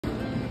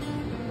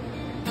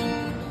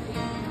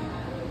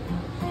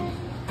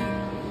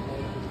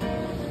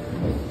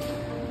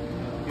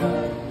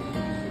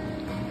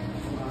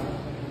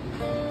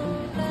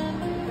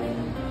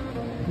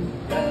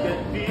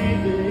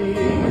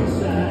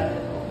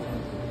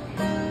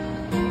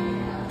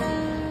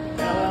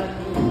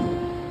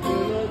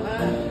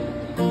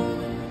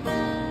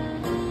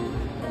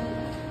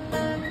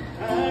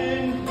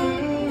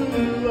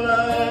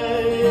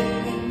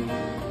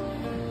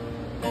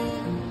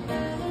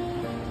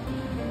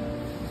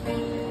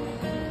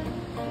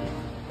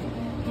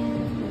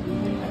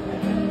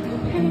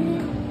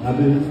I've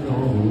been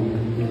strong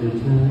many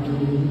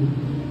times.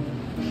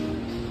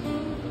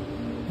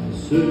 I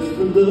searched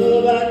for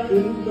love I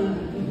couldn't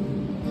find.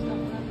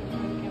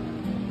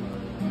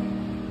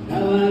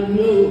 Now I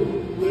know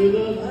where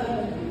love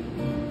hides.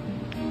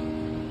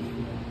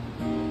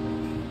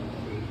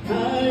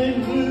 Kind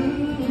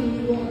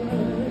blue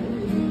eyes.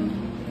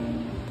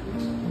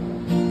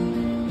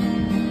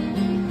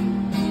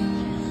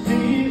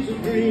 Sees the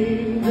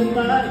dreams in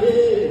my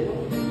head.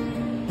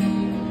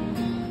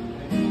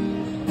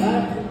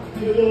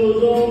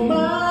 Pillows on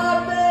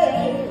my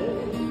bed,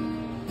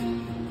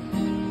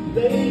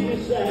 lay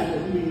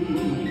beside me,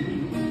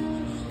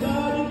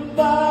 started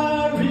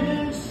fire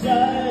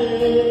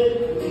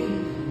inside me.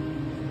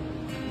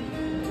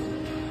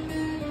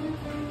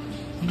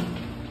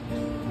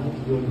 I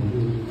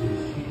wonder if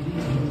she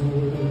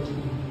knows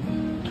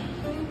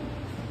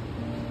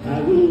I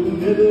will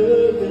never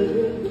let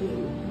her go.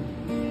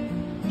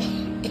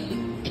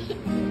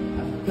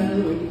 I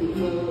found the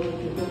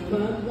love of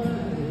my life.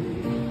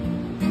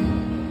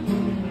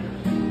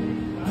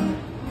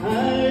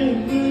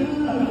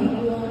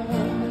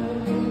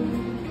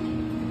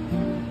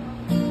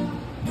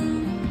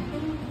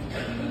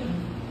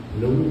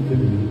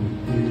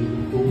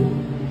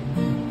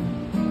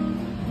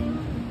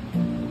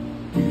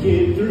 We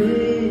came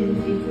through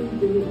different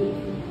doors.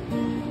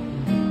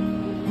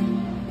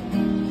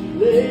 She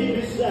lay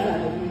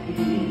beside me.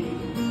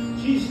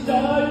 She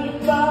started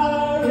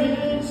fire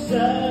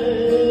inside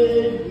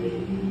me.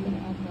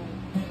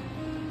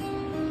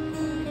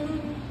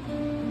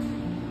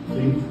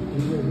 Things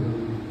were the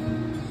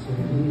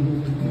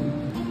same.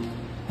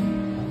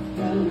 I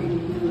found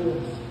the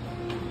rest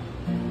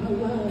of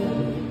my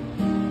life.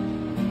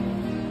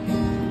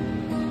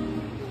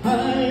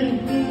 I'm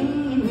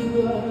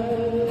blue eyes.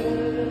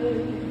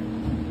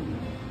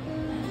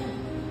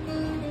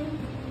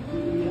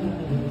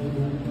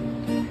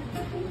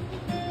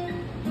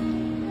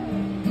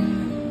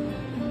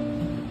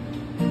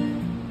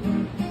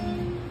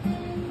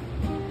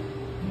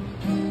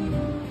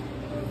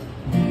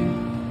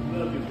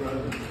 Love you,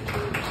 brother.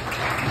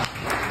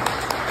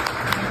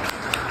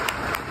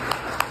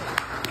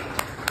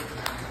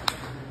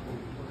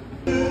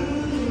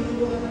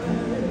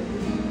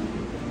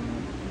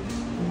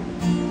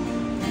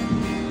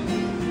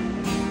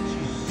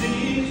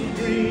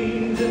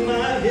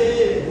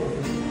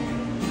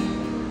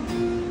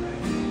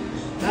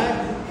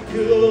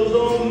 Pillows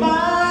on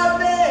my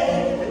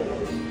bed,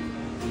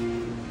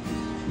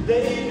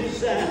 lay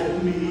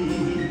beside me,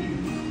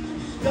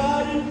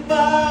 started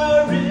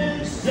fire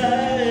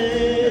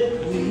inside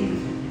me.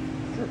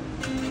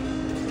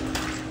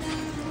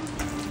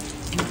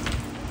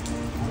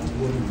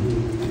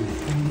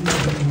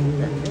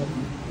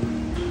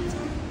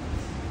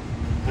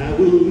 I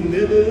will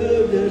never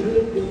let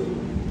her go.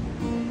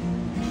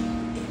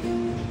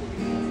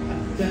 I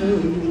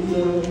found the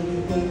love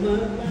of my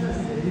life.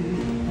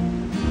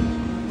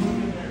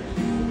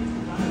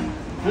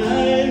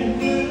 I'm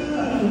blue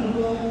eyes.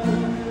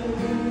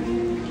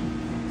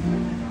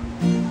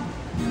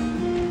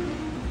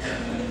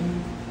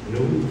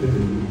 No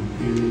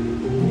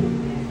beautiful.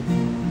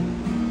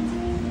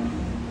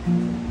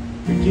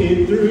 We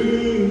came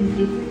through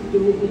different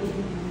doors.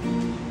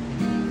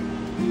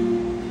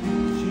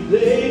 She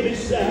lay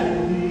beside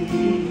me.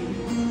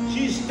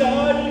 She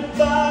started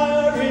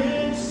fire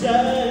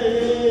inside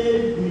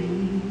me.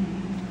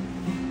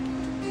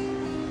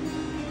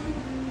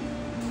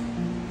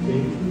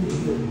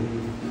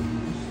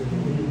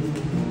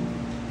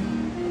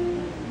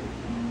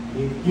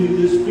 Can't give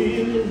this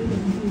feeling.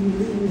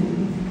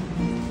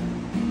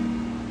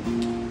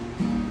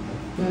 I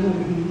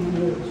found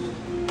the rest